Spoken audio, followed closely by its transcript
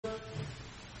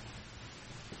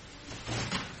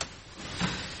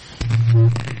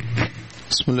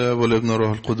بسم الله والابن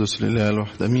والروح القدس لله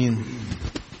الواحد امين.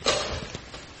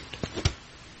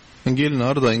 انجيل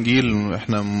النهارده انجيل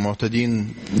احنا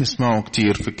معتادين نسمعه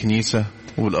كتير في الكنيسه،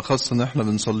 وبالاخص ان احنا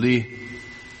بنصليه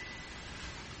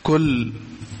كل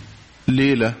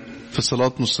ليله في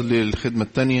صلاه نص الليل الخدمه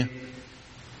الثانيه،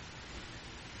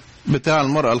 بتاع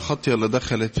المراه الخاطيه اللي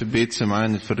دخلت في بيت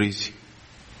سمعان الفريسي.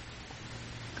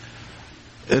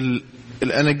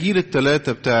 الاناجيل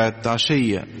الثلاثه بتاعت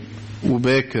عشيه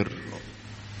وباكر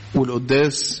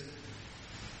والقداس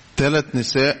 3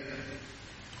 نساء،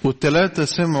 والثلاثة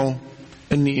سمعوا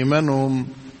ان ايمانهم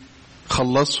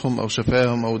خلصهم او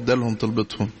شفاهم او ادالهم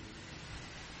طلبتهم.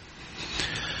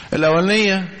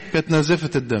 الاولانية كانت نازفة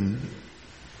الدم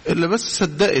اللي بس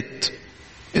صدقت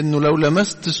انه لو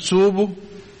لمست ثوبه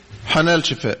هنال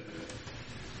شفاء،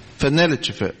 فنالت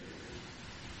شفاء،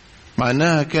 مع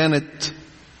انها كانت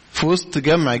في وسط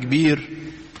جمع كبير،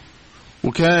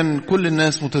 وكان كل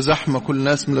الناس متزاحمة، كل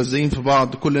الناس ملزقين في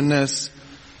بعض، كل الناس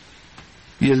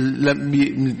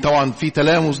طبعا في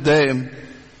تلامس دائم،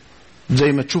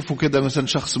 زي ما تشوفوا كده مثلا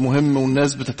شخص مهم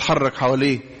والناس بتتحرك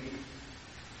حواليه.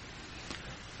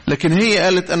 لكن هي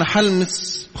قالت انا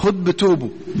هلمس خد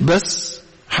بتوبه بس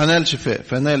هنال شفاء،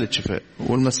 فنالت شفاء.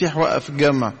 والمسيح وقف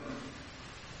الجمع،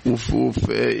 وفي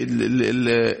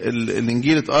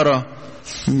الانجيل اتقرا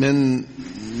من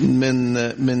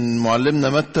معلمنا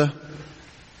متى،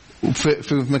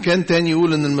 وفي مكان تاني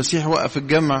يقول ان المسيح وقف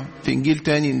الجمع، في انجيل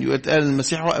تاني قال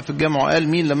المسيح وقف الجمع وقال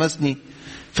مين لمسني،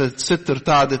 فالست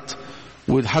ارتعدت،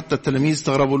 وحتى التلاميذ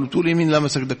استغربوا، بتقول ايه مين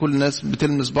لمسك؟ ده كل الناس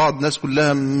بتلمس بعض، الناس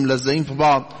كلها ملزقين في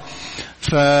بعض.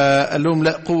 فقال لهم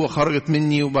لا، قوة خرجت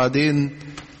مني. وبعدين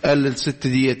قال للست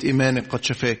ديت ايمانك قد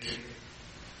شفاكي.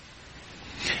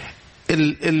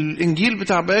 الانجيل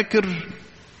بتاع باكر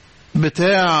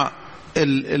بتاع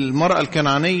المرأة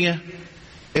الكنعانية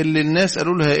اللي الناس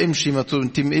قالوا لها امشي، ما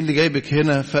انت ايه اللي جايبك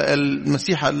هنا؟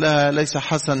 فالمسيح قال لها ليس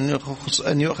حسن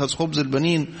ان يؤخذ خبز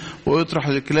البنين ويطرح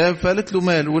للكلاب. فقالت له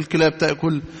مال، والكلاب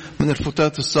تأكل من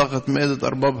الفتات الساقط مائدة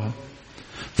أربابها.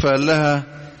 فقال لها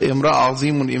امرأة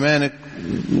عظيم إيمانك،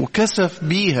 وكسف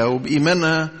بيها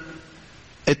وبإيمانها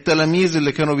التلاميذ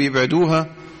اللي كانوا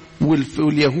بيبعدوها،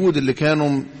 واليهود اللي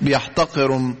كانوا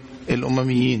بيحتقروا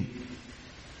الأمميين.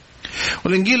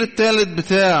 والإنجيل الثالث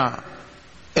بتاع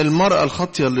المرأة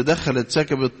الخاطية اللي دخلت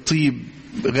سكبت طيب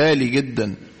غالي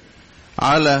جدا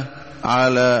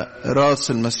على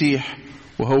راس المسيح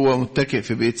وهو متكئ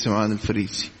في بيت سمعان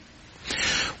الفريسي.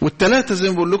 والثلاثة زي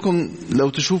ما بقول لكم لو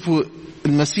تشوفوا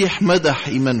المسيح مدح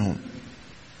إيمانهم،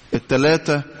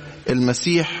 الثلاثة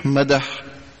المسيح مدح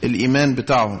الإيمان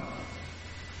بتاعهم.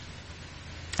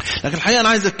 لكن الحقيقة أنا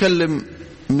عايز أتكلم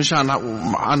مش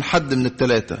عن حد من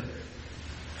الثلاثة،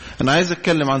 أنا عايز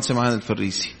أتكلم عن سمعان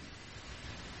الفريسي.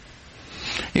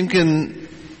 يمكن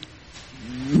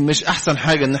مش أحسن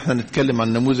حاجة إن احنا نتكلم عن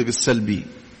النموذج السلبي،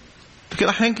 لكن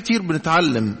أحيان كتير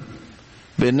بنتعلم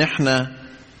بإن احنا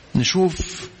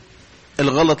نشوف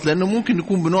الغلط، لأنه ممكن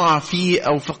نكون بنقع فيه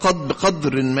أو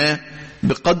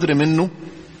بقدر منه،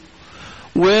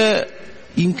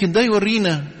 ويمكن ده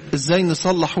يورينا إزاي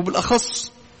نصلح.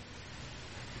 وبالأخص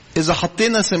إذا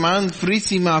حطينا سمعان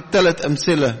الفريسي مع ال3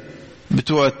 أمثلة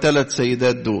بتوع ال3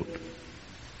 سيدات دول.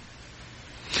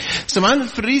 سمعان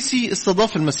الفريسي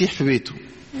استضاف المسيح في بيته.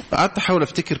 قعدت احاول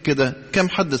افتكر كده كم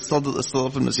حد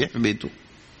استضاف المسيح في بيته.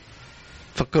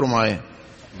 فكروا معايا.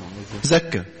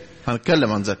 زكا،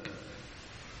 هنتكلم عن زكا.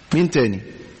 مين تاني؟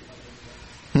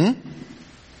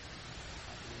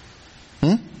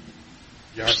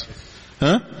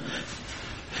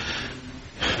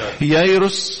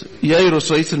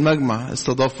 يايروس رئيس المجمع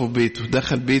استضافه في بيته،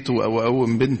 دخل بيته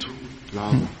وقوم بنته.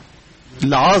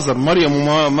 لعازر، مريم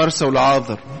ومرسى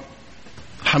ولعازر،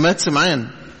 حماد سمعان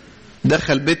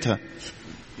دخل بيتها.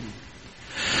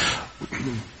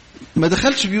 ما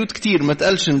دخلش بيوت كتير، ما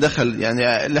تقالش ان دخل،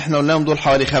 يعني اللي احنا قلناهم دول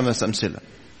حوالي 5 أمثلة،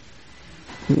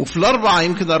 وفي ال4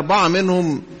 يمكن 4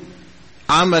 منهم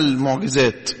عمل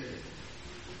معجزات.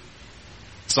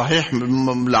 صحيح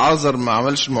لعازر ما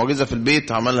عملش معجزة في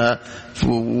البيت، عملها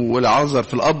ولعازر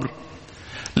في القبر،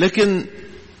 لكن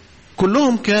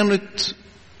كلهم كانت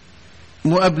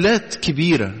مقابلات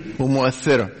كبيرة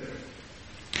ومؤثرة.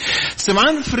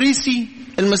 سمعان الفريسي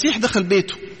المسيح دخل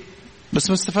بيته بس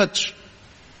ما استفادش،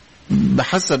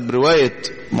 بحسب رواية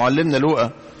معلمنا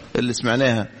لوقا اللي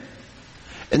سمعناها،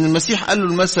 ان المسيح قال له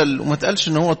المثل وما تقالش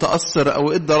ان هو تأثر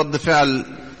او ادى رد فعل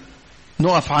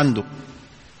نقف عنده،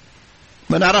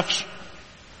 ما نعرفش.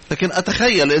 لكن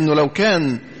اتخيل انه لو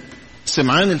كان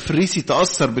سمعان الفريسي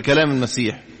تأثر بكلام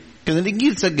المسيح كان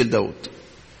الانجيل سجل دوت،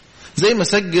 زي ما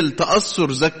سجل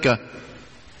تأثر زكا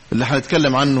اللي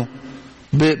هنتكلم عنه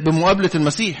بمقابلة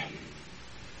المسيح.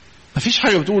 مفيش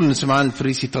حاجة بتقول ان سمعان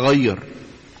الفريسي تغير.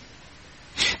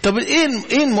 طب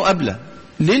ايه المقابلة؟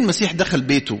 ليه المسيح دخل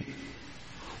بيته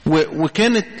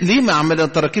وكانت ليه ما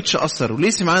تركتش أثر؟ وليه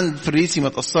سمعان الفريسي ما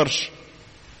تأثرش؟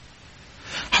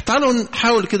 تعالوا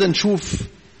نحاول كده نشوف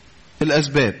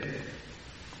الأسباب.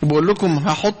 وبقول لكم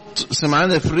هحط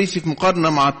سمعان الفريسي في مقارنة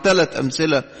مع الثلاث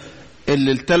أمثلة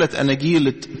اللي الثلاث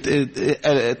أناجيل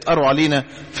اتقروا علينا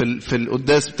في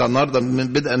القداس بتاع النهاردة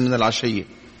بدءا من العشية.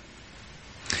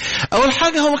 أول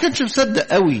حاجة هو ما كانش مصدق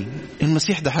قوي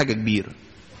المسيح ده حاجة كبيرة،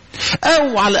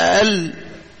 أو على الأقل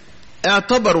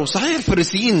اعتبروا صحيح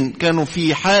الفريسيين كانوا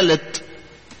في حالة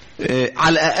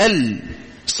على الأقل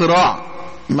صراع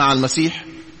مع المسيح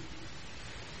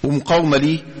ومقاومة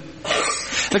ليه،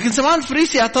 لكن سمعان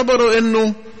الفريسي اعتبروا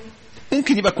انه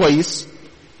ممكن يبقى كويس،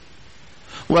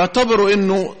 واعتبروا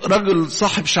انه رجل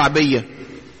صاحب شعبية،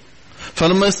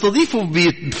 فلما يستضيفوا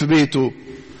في بيته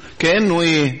كأنه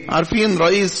ايه، عارفين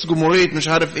رئيس جمهورية مش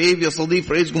عارف ايه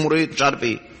بيستضيف رئيس جمهورية مش عارف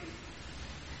ايه.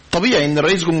 طبيعي ان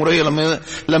رئيس جمهورية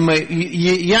لما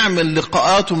يعمل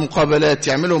لقاءات ومقابلات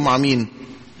يعمله مع مين؟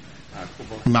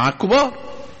 مع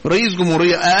الكبار. رئيس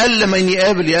جمهورية اقل من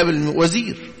يقابل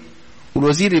وزير،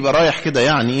 والوزير يبقى رايح كده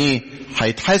يعني ايه،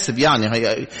 هيتحاسب،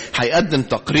 يعني هيقدم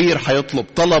تقرير، هيطلب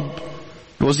طلب.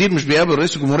 الوزير مش بيقابل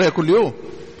رئيس الجمهورية كل يوم،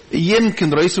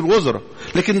 يمكن رئيس الوزراء،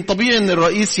 لكن طبيعي ان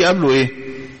الرئيس يقابله ايه؟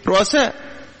 رؤساء.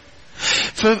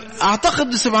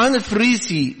 فاعتقد سمعان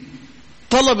الفريسي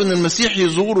طلب ان المسيح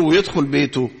يزوره ويدخل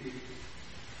بيته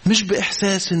مش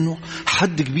باحساس انه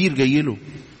حد كبير جايله،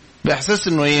 باحساس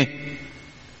انه ايه،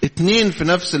 اتنين في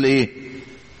نفس الايه،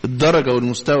 الدرجة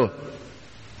والمستوى،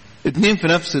 اتنين في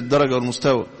نفس الدرجة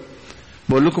والمستوى.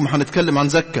 بقول لكم هنتكلم عن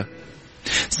زكا.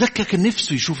 زكا كان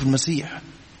نفسه يشوف المسيح،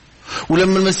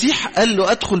 ولما المسيح قال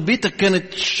له ادخل بيتك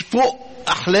كانت فوق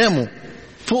احلامه،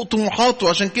 فوق طموحاته،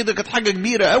 عشان كده كانت حاجة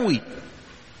كبيرة قوي.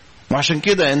 وعشان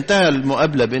كده انتهى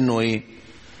المقابلة بانه ايه،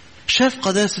 شاف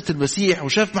قداسة المسيح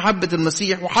وشاف محبة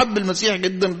المسيح وحب المسيح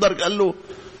جدا لدرجة قال له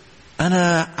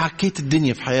انا عكيت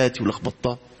الدنيا في حياتي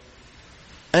ولخبطتها،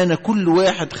 انا كل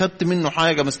واحد خدت منه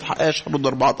حاجة ما استحقاش هرد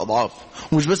 4 أضعاف،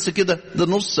 ومش بس كده، ده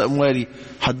نص اموالي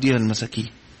هديها المساكين.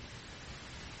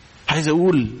 عايز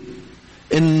اقول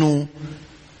انه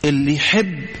اللي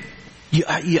يحب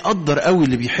يقدر قوي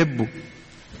اللي بيحبه.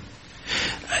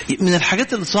 من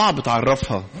الحاجات اللي صعب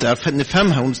تعرفها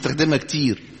نفهمها ونستخدمها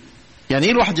كتير، يعني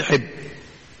ايه الواحد يحب.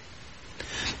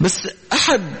 بس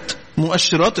احد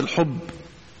مؤشرات الحب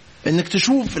انك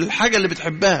تشوف الحاجة اللي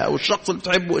بتحبها او الشخص اللي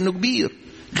بتحبه انه كبير،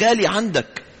 غالي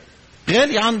عندك،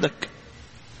 غالي عندك.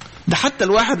 ده حتى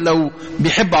الواحد لو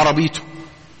بيحب عربيته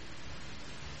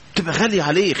تبقى غالي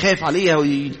عليه، خايف عليها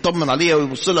ويطمن عليها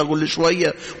ويبص لها كل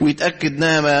شويه ويتاكد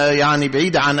انها يعني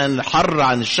بعيده عن الحر،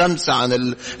 عن الشمس،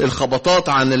 عن الخبطات،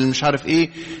 عن مش عارف ايه،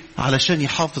 علشان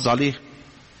يحافظ عليها.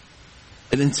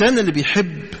 الانسان اللي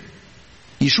بيحب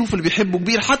يشوف اللي بيحبه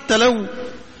كبير، حتى لو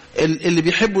اللي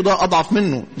بيحبه ده اضعف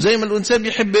منه، زي ما الانسان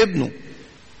بيحب ابنه.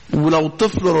 ولو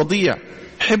الطفل رضيع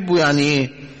حبه يعني ايه،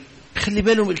 خلي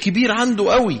بالهم الكبير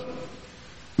عنده قوي،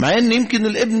 مع ان يمكن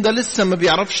الابن ده لسه ما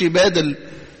بيعرفش يبادل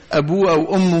ابوه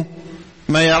او امه،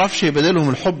 ما يعرفش يبادلهم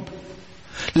الحب،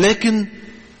 لكن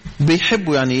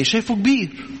بيحبه يعني ايه، شايفه كبير.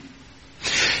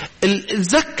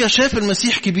 الزكا شاف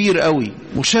المسيح كبير قوي،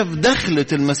 وشاف دخلة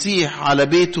المسيح على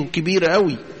بيته كبيرة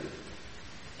قوي،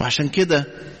 وعشان كده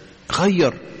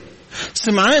غير.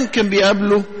 سمعان كان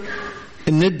بيقابله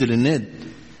الند للند،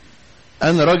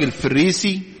 انا راجل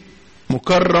فريسي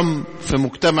مكرم في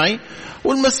مجتمعي،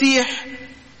 والمسيح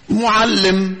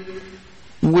معلم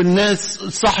والناس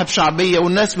صاحب شعبية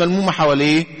والناس ملمومة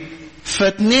حواليه،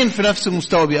 فاتنين في نفس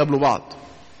المستوى بيقابلوا بعض.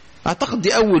 اعتقد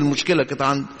دي اول مشكلة كانت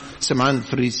عند سمعان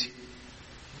الفريسي.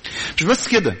 مش بس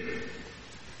كده،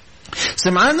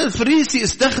 سمعان الفريسي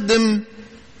استخدم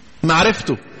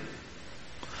معرفته.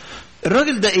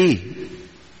 الراجل ده ايه،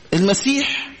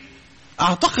 المسيح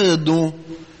اعتقد انه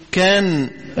كان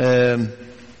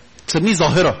تسميه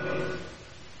ظاهرة.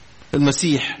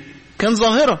 المسيح كان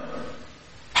ظاهرة،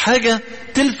 حاجة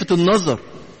تلفت النظر،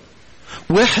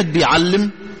 واحد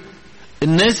بيعلم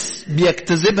الناس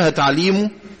بيجتذبها تعليمه،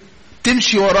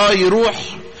 تمشي وراه،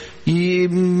 يروح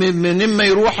منما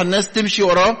يروح الناس تمشي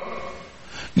وراه،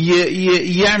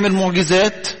 يعمل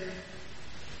معجزات،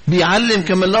 بيعلم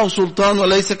كمن له سلطان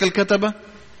وليس كالكتبة.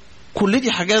 كل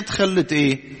دي حاجات خلت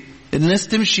ايه، الناس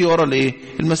تمشي ورا الايه،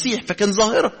 المسيح. فكان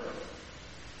ظاهرة.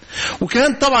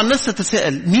 وكان طبعا الناس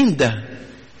تتساءل مين ده،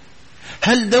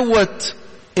 هل دوت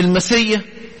المسيح،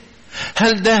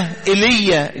 هل ده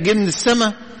إيليا جه من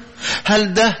السماء،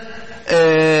 هل ده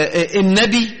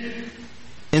النبي.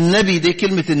 النبي دي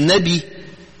كلمة النبي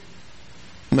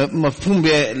مفهوم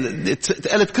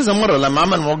اتقالت كذا مرة لما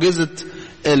عمل معجزة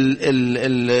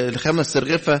الخمس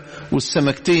سرغفة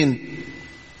والسمكتين.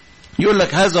 يقول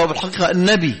لك هذا هو بالحقيقة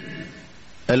النبي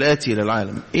الآتي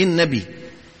للعالم. ايه النبي؟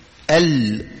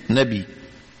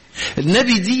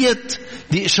 النبي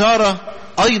دي إشارة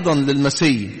أيضا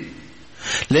للمسيح،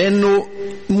 لأنه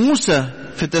موسى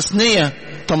في تثنية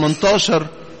 18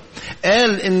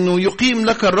 قال إنه يقيم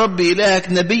لك الرب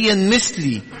إلهك نبيا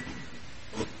مثلي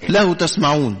له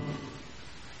تسمعون.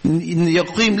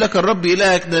 يقيم لك الرب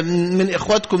إلهك من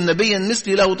إخواتكم نبيا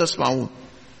مثلي له تسمعون.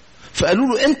 فقالوا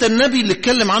له أنت النبي اللي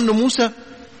اتكلم عنه موسى؟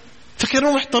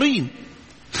 فكانوا محتارين.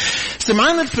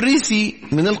 سمعان الفريسي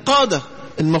من القادة،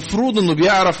 المفروض انه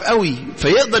بيعرف قوي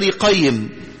فيقدر يقيم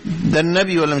ده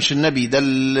النبي ولا مش النبي، ده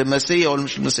المسيح ولا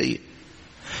مش المسيح.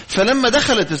 فلما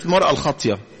دخلت المرأة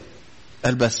الخاطية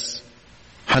قال بس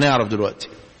هنعرف دلوقتي.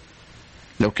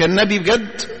 لو كان نبي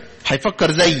بجد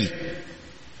هيفكر زيي،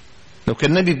 لو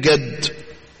كان نبي بجد،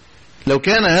 لو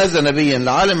كان هذا نبيا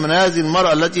لعالم من هذه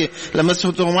المرأة التي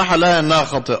لمسته معها لها انها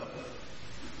خاطئة.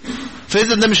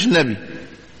 فإذا ده مش النبي.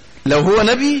 لو هو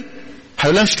نبي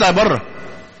هيقول لها مش تطلعي بره،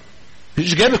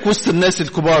 مش جابك وسط الناس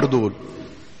الكبار دول،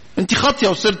 انت خاطئة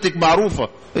وسيرتك معروفة.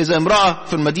 إذا امرأة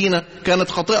في المدينة كانت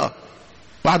خاطئة،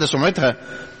 واحدة سمعتها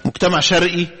مجتمع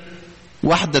شرقي،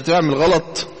 واحدة تعمل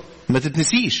غلط ما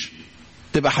تتنسيش،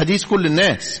 تبقى حديث كل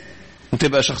الناس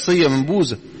وتبقى شخصية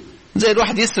منبوذة. زي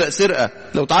الواحد يسرق سرقة،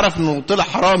 لو تعرف انه طلع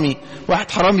حرامي،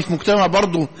 واحد حرامي في مجتمع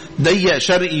برضه ضيق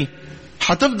شرقي،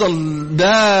 هتفضل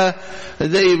ده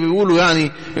زي بيقولوا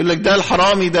يعني، يقول لك ده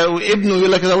الحرامي، ده ابنه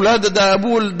يقول لك ده اولاد، ده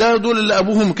ابوه، ده دول اللي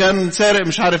ابوهم كان سارق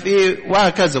مش عارف ايه،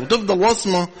 وهكذا، وتفضل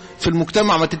وصمة في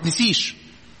المجتمع ما تتنسيش.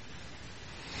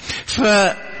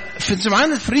 ففي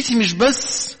سمعان الفريسي مش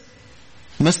بس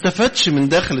ما استفادش من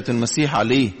داخلة المسيح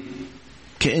عليه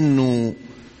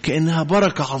كأنها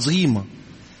بركة عظيمة،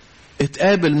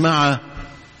 اتقابل مع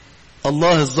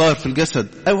الله الظاهر في الجسد،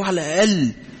 او على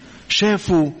الاقل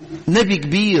شافوا نبي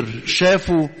كبير،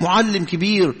 شافوا معلم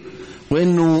كبير،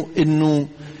 وانه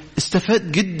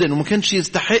استفاد جدا وما كانش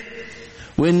يستحق،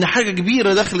 وان حاجة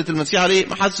كبيرة دخلت المسيح عليه.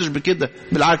 ما حسش بكده،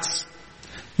 بالعكس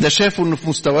ده شافوا انه في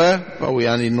مستواه، او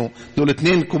يعني انه دول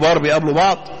اتنين كبار بيقابلوا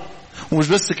بعض. ومش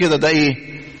بس كده، ده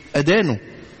ايه؟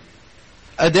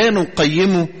 ادانه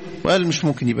وقيمه وقال مش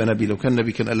ممكن يبقى نبي. لو كان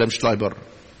نبي كان قال لا مش طلعي بره،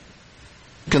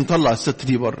 كان طلع الست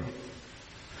دي بره.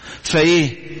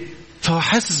 فهو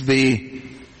حاسس بايه؟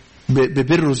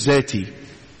 ببره الذاتي،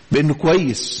 بانه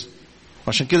كويس.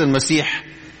 وعشان كده المسيح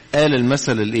قال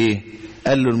المثل الايه؟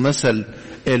 قال له المثل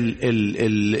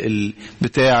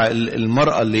بتاع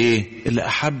المرأة اللي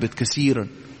احبت كثيرا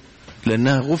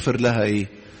لانها غفر لها ايه؟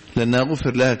 لانها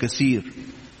غفر لها كثير.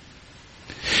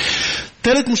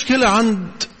 ثالث مشكلة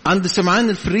عند سمعان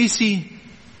الفريسي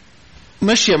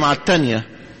ماشية مع التانية.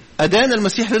 أدان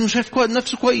المسيح لأنه شايف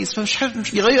نفسه كويس، فمش عارف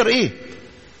مش يغير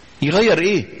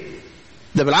ايه.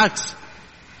 ده بالعكس،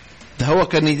 ده هو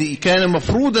كان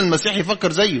المفروض المسيح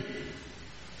يفكر زيه،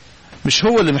 مش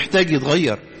هو اللي محتاج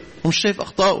يتغير، ومش شايف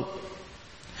أخطائه.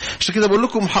 عشان كده بقول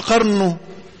لكم هقارنه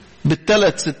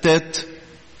بالثلاث ستات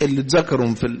اللي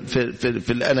اتذكروا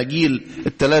في الأناجيل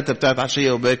الثلاثة بتاعت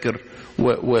عشية وباكر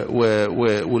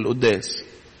والقداس.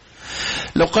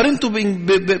 لو قارنته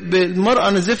بالمرأة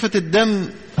نزفة الدم،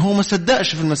 هو ما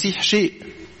صدقش في المسيح شيء.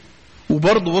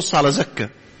 وبرضه بص على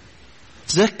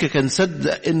زكا كان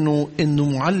صدق انه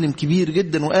معلم كبير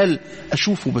جدا، وقال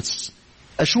اشوفه، بس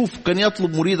اشوفه. كان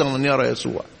يطلب مريدا من يرى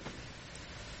يسوع.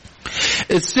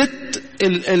 الست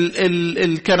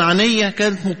الكنعانية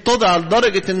كانت متضعة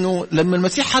لدرجة انه لما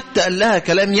المسيح حتى قال لها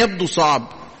كلام يبدو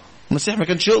صعب، المسيح ما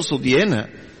كانش يقصد يهينها،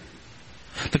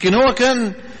 لكن هو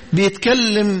كان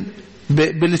بيتكلم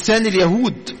بلسان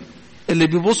اليهود اللي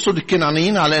بيبصوا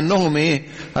للكنعانيين على انهم ايه؟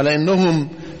 على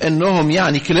انهم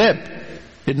يعني كلاب،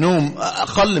 انهم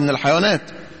اقل من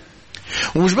الحيوانات.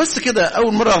 ومش بس كده،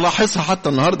 اول مرة لاحظها حتى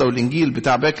النهاردة والانجيل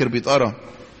بتاع باكر بيتقرا،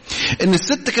 ان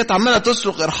الست كانت عمالة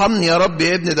تصرخ ارحمني يا رب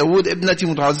يا ابن داود، ابنتي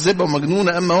متعذبة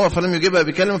ومجنونة. اما هو فلم يجيبها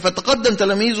بكلمة، فتقدم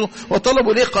تلاميذه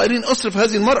وطلبوا ليه قائلين اصرف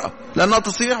هذه المرأة لانها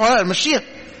تصريح،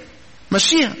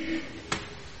 مشيها.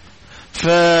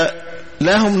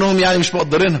 فلاهم انهم يعني مش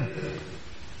مقدرينها،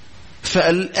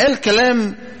 فقال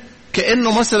كلام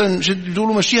كأنه مثلا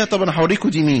بتقولوا مشيها، طب انا هوريكم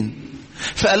دي مين.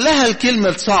 فقال لها الكلمة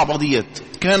الصعبة ديت،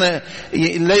 كان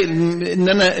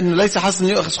ان ليس حسن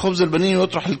يؤخذ خبز البنين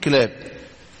ويطرح الكلاب.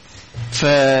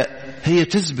 فهي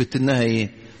تثبت انها ايه؟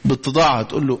 باتضاعها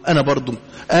تقول له انا برضو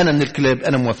انا من الكلاب،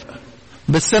 انا موافقة،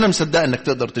 بس انا مصدقه انك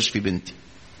تقدر تشفي بنتي.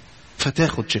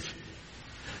 فتاخد شفاء.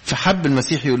 فحب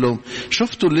المسيح يقول لهم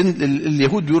شفتوا اللي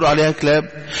اليهود بيقولوا عليها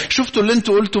كلاب؟ شفتوا اللي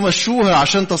انتوا قلتوا مشوها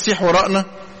عشان تصيح وراءنا؟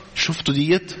 شفتوا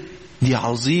دي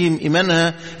عظيم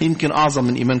إيمانها، يمكن أعظم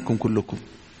من إيمانكم كلكم،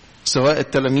 سواء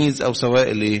التلاميذ أو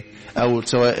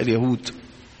سواء اليهود.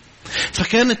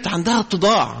 فكانت عندها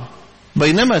اتضاع.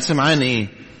 بينما سمعان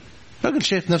راجل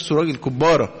شايف نفسه راجل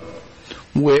كبارة،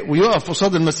 ويقف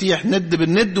قصاد المسيح ند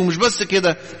بالند، ومش بس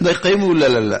كده، ده يقيمه يقول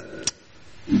لا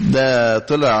ده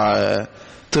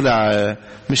طلع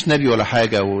مش نبي ولا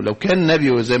حاجة، ولو كان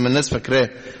نبي زي ما الناس فاكراه،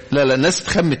 لا الناس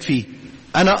اتخمت فيه.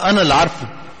 أنا اللي عارفه،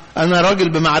 أنا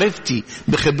راجل بمعرفتي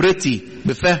بخبرتي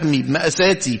بفهمي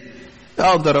بمقاساتي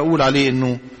أقدر أقول عليه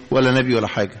إنه ولا نبي ولا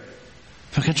حاجة.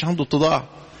 فكانش عنده اتضاع.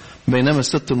 بينما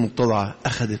الست المتضعة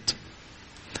أخذت.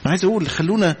 أنا عايز أقول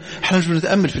احنا مش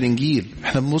بنتأمل في الإنجيل،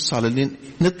 احنا بنبص على اللي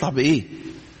نطلع بإيه.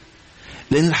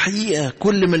 لأن الحقيقة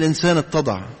كل ما الإنسان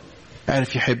اتضع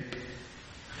عرف يحب،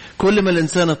 كل ما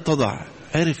الإنسان اتضع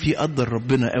عرف يقدر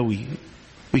ربنا قوي،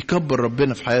 ويكبر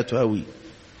ربنا في حياته قوي،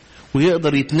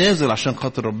 ويقدر يتنازل عشان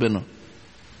خاطر ربنا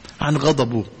عن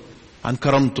غضبه، عن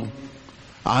كرامته،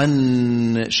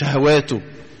 عن شهواته،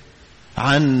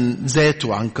 عن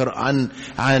ذاته،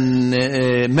 عن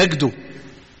مجده.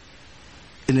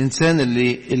 الإنسان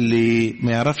اللي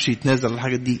ما يعرفش يتنازل على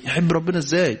الحاجات دي يحب ربنا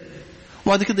ازاي؟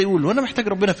 وبعد كده يقول وانا محتاج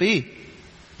ربنا في ايه؟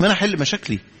 ما انا احل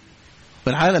مشاكلي.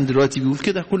 والعالم دلوقتي بيقول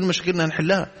كده، كل مشاكلنا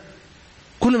هنحلها،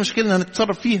 كل مشاكلنا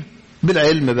هنتصرف فيها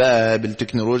بالعلم بقى،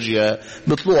 بالتكنولوجيا،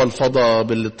 بطلوع الفضاء،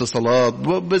 بالاتصالات،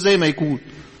 زي ما يكون.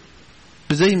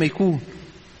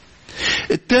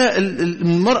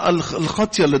 المرأة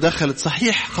الخاطية اللي دخلت،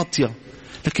 صحيح خاطية،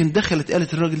 لكن دخلت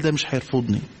قالت الراجل ده مش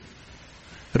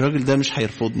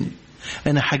هيرفضني،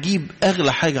 انا هجيب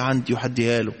اغلى حاجة عندي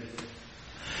وهديها له.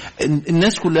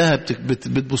 الناس كلها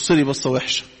بتبص لي بصة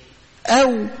وحشة،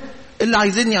 او اللي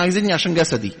عايزيني عشان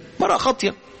جسدي. مرأة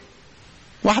خاطية،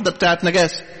 واحدة بتاعت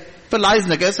نجاسة، فاللي عايز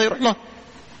نجاسة يروح لها،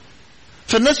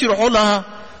 فالناس يروحوا لها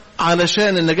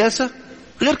علشان النجاسة،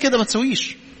 غير كده ما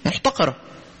تسويش، محتقرة.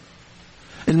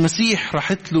 المسيح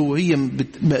راحت له وهي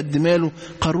مقدمه له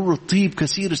قارورة طيب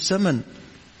كثير الثمن،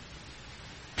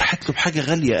 راحت له بحاجة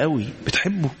غالية قوي،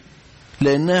 بتحبه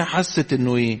لأنها حست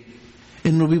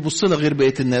إنه بيبص لها غير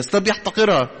بقية الناس، لا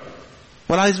بيحتقرها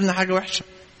ولا عايز منها حاجة وحشة.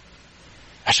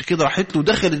 عشان كده راحت له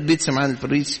ودخلت بيت سمعان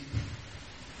الفريسي.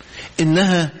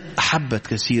 إنها أحبت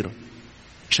كثيرا،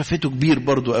 شافته كبير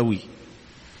برضو قوي،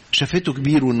 شافته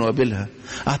كبير وإنه قابلها.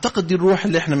 أعتقد دي الروح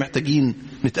اللي احنا محتاجين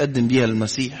نتقدم بيها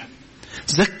للمسيح.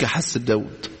 زكى حس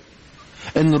بداود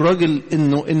إن الراجل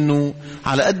إنه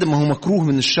على قد ما هو مكروه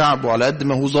من الشعب، وعلى قد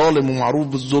ما هو ظالم ومعروف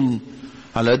بالظلم،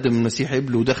 على قد ما المسيح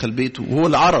قبله ودخل بيته وهو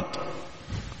العرض.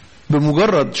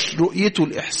 بمجرد رؤيته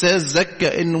الإحساس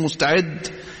زكى إنه مستعد،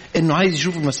 إنه عايز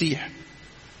يشوف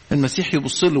المسيح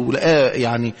يبص له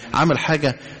ولقاه عمل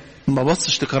حاجة ما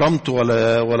بصش لكرامته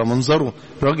ولا منظره.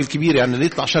 راجل كبير اللي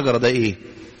يطلع شجرة ده ايه؟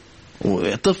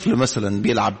 طفل مثلا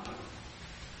بيلعب،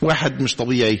 واحد مش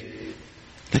طبيعي.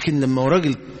 لكن لما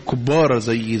راجل كبارة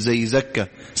زي زكى،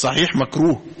 صحيح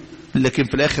مكروه، لكن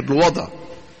في الاخر له وضع،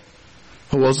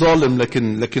 هو ظالم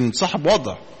لكن صاحب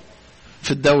وضع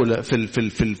في الدولة،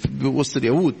 في وسط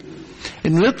اليهود.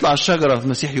 انه يطلع الشجرة،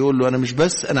 المسيح يقول له انا مش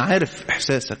بس انا عارف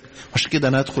احساسك، عشان كده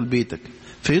انا هدخل بيتك.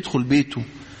 فيدخل بيته.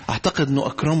 اعتقد انه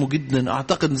اكرمه جدا،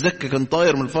 اعتقد زكى كان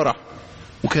طاير من الفرح،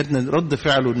 وكان رد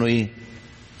فعله انه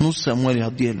نص اموالي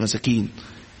هديها المساكين،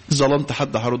 ظلمت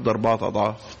حد هرد 4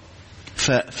 أضعاف.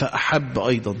 فاحب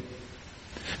ايضا.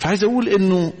 فعايز اقول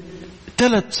انه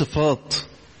 3 صفات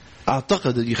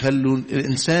اعتقد يخلوا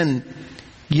الانسان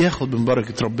ياخد من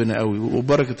بركة ربنا قوي،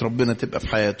 وبركة ربنا تبقى في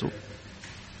حياته.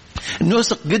 انه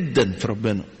يثق جدا في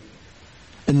ربنا،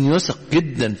 انه يثق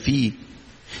جدا فيه،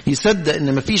 يصدق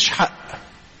ان مفيش حق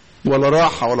ولا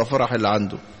راحة ولا فرح اللي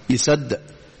عنده. يصدق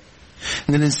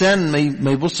ان الانسان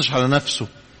ما يبصش على نفسه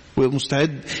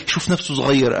ومستعد يشوف نفسه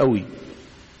صغير قوي،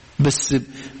 بس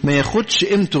ما ياخدش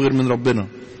قيمته غير من ربنا.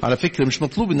 على فكرة مش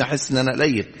مطلوب ان احس ان انا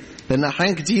قليل، لان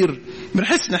احيان كتير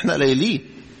بنحس ان احنا قليلين.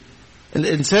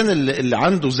 الانسان اللي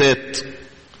عنده ذات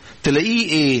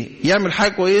تلاقيه يعمل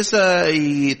حاجة كويسة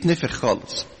يتنفخ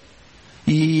خالص،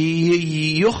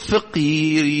 يخفق،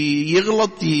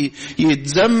 يغلط،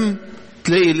 يتزم،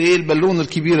 تلاقي البالونة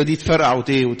الكبيرة دي تفرقع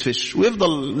وتفش،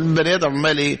 ويفضل البني آدم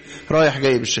عمال رايح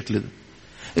جاي بالشكل ده.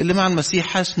 اللي مع المسيح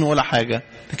حاسس ولا حاجة،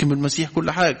 لكن بالمسيح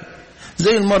كل حاجة.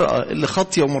 زي المرأة اللي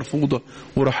خاطية ومرفوضة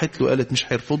وراحت له قالت مش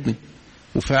هيرفضني،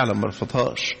 وفعلا ما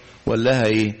رفضهاش، وقال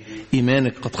لها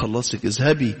إيمانك قد خلصك،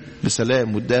 اذهبي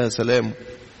بسلام، واداها سلام.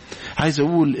 عايز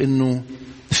أقول إنه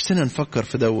نفسنا نفكر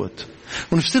في دوت،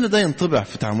 ونفسنا ده ينطبع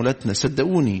في تعاملاتنا.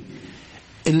 صدقوني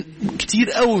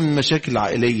كتير قوي من المشاكل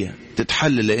العائلية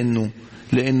تتحل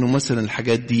لأنه مثلا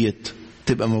الحاجات ديت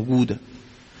تبقى موجودة.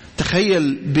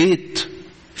 تخيل بيت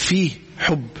فيه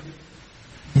حب،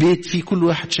 بيت فيه كل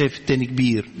واحد شايف التاني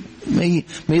كبير،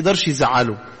 ما يقدرش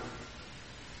يزعله،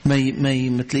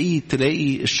 ما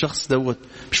تلاقي الشخص دوت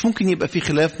مش ممكن يبقى فيه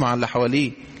خلاف مع اللي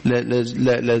حواليه،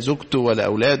 لا زوجته ولا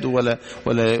أولاده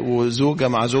ولا زوجة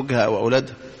مع زوجها أو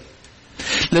أولادها.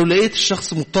 لو لقيت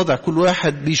الشخص متضع، كل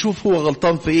واحد بيشوف هو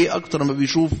غلطان في ايه اكتر ما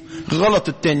بيشوف غلط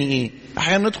التاني ايه.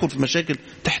 احيانا ندخل في مشاكل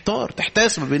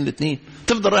تحتاس ما بين الاثنين،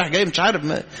 تفضل رايح جاي مش عارف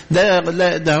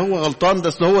ده هو غلطان،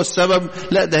 ده هو السبب،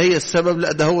 لا ده هي السبب،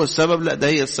 لا ده هو السبب، لا ده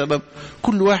هي السبب.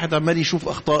 كل واحد عمال يشوف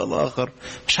اخطاء الاخر،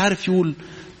 مش عارف يقول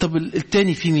طب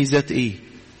التاني فيه ميزات ايه،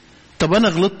 طب انا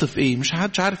غلطت في ايه. مش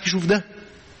عارف يشوف ده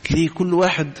ليه. كل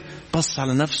واحد بص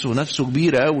على نفسه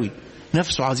كبيرة قوي،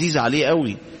 نفسه عزيزة عليه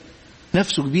قوي،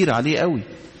 نفسه كبيرة عليه قوي.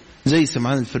 زي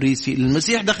سمعان الفريسي،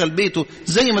 المسيح دخل بيته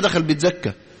زي ما دخل بيت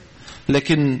زكا،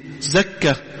 لكن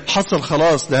زكا حصل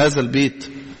خلاص لهذا البيت،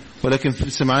 ولكن في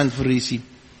سمعان الفريسي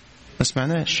ما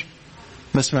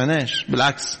سمعناش،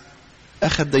 بالعكس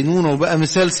أخذ دينونه وبقى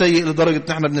مثال سيء لدرجة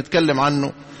ان احنا بنتكلم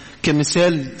عنه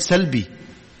كمثال سلبي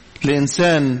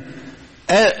لإنسان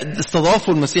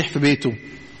استضافه المسيح في بيته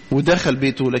ودخل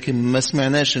بيته، لكن ما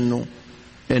سمعناش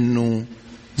انه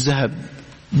ذهب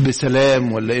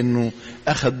بسلام، ولا انه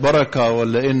اخذ بركة،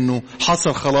 ولا انه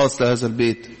حصل خلاص لهذا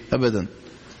البيت ابدا.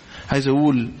 عايز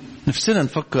اقول نفسنا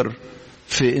نفكر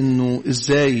في انه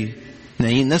ازاي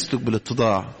نسلك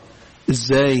بالاتضاع،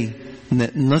 ازاي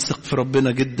نثق في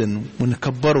ربنا جدا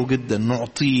ونكبره جدا،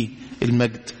 نعطيه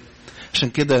المجد. عشان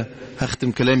كده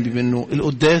هختم كلامي بانه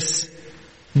القداس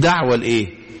دعوة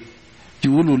لايه.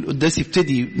 يقولوا القداس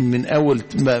يبتدي من اول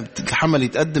ما الحمل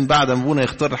يتقدم، بعد ما ابونا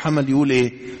يختار الحمل يقول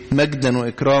ايه؟ مجدا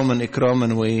واكراما،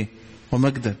 اكراما وايه؟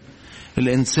 ومجدا.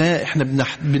 الانسان احنا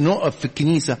بنقف في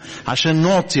الكنيسة عشان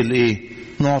نعطي الايه؟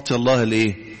 نعطي الله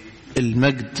الايه؟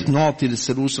 المجد، نعطي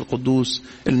للثالوث القدوس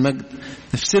المجد.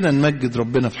 نفسنا نمجد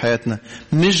ربنا في حياتنا،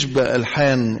 مش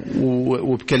بألحان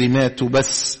وبكلمات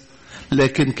وبس،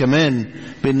 لكن كمان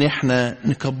بان احنا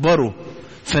نكبره،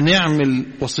 فنعمل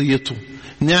وصيته،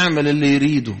 نعمل اللي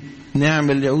يريده،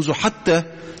 نعمل اللي يعوزه، حتى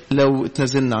لو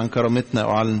اتنزلنا عن كرامتنا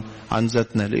او عن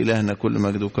ذاتنا. لإلهنا كل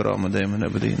مجد وكرامة دائما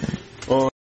ابديا.